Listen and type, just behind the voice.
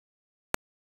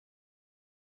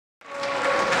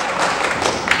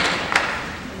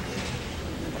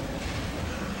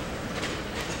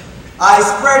I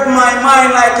spread my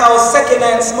mind like how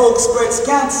secondhand smoke spreads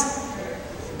cancer.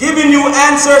 Giving you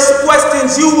answers to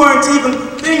questions you weren't even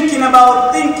thinking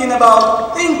about.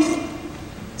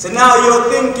 So now you're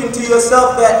thinking to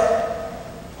yourself that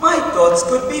my thoughts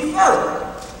could be valid.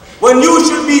 When you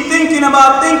should be thinking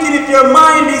if your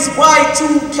mind is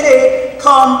Y2K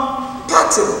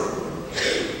compatible.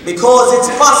 Because it's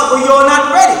possible you're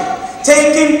not ready.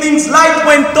 Taking things light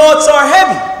when thoughts are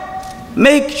heavy.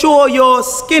 Make sure your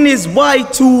skin is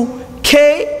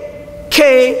Y2K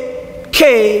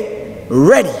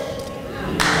ready.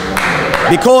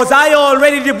 Because I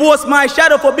already divorced my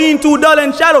shadow for being too dull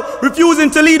and shallow, refusing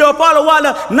to lead or follow while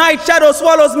the night shadow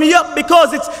swallows me up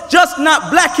because it's just not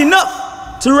black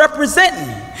enough to represent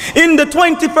me. In the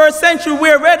 21st century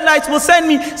where red lights will send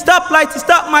me stoplights to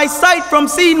stop my sight from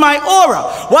seeing my aura,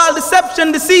 while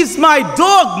deception deceives my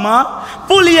dogma,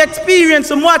 fully experienced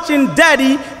from watching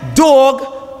daddy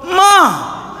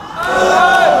dogma.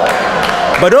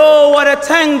 But oh, what a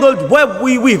tangled web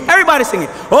we weave. Everybody sing it.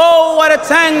 Oh, what a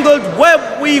tangled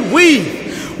web we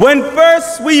weave. When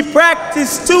first we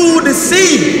practice to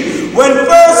deceive. When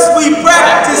first we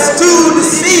practice to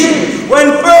deceive.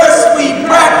 When first we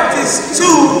practice to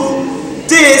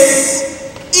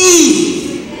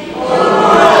dis-ease. The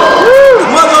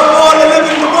mother of all the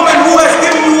living, the woman who has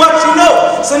given you what you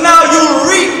know. So now you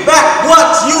reap back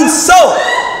what you sow.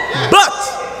 But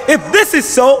if this is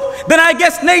so, then I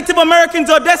guess Native Americans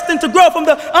are destined to grow from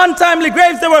the untimely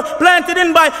graves they were planted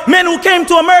in by men who came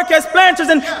to America as planters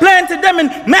and planted them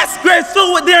in mass graves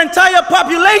filled with their entire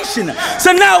population.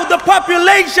 So now the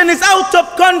population is out of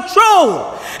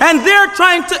control and they're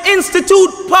trying to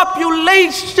institute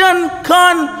population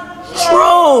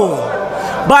control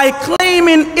by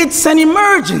claiming it's an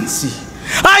emergency.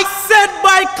 I said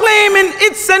by claiming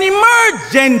it's an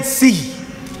emergency.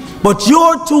 But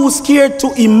you're too scared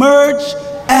to emerge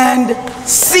and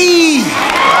see.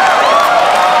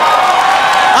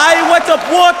 I wet up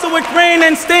water with rain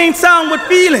and stained sound with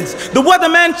feelings. The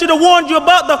weatherman should have warned you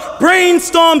about the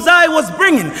brainstorms I was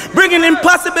bringing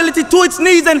impossibility to its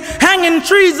knees and hanging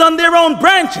trees on their own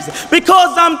branches.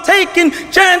 Because I'm taking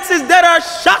chances that are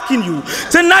shocking you.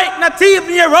 Tonight, not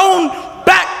even your own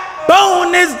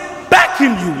backbone is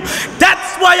backing you.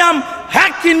 That's why I'm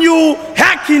hacking you,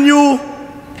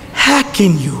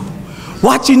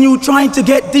 watching you trying to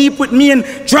get deep with me and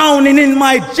drowning in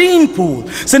my gene pool.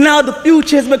 So now the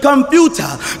future has become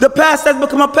futile. The past has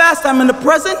become a pastime, and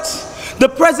the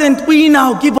present we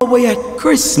now give away at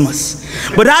Christmas.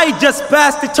 But I just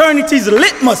passed eternity's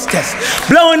litmus test,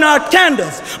 blowing out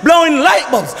candles, blowing light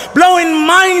bulbs, blowing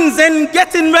minds, and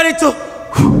getting ready to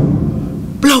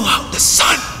blow out the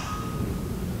sun.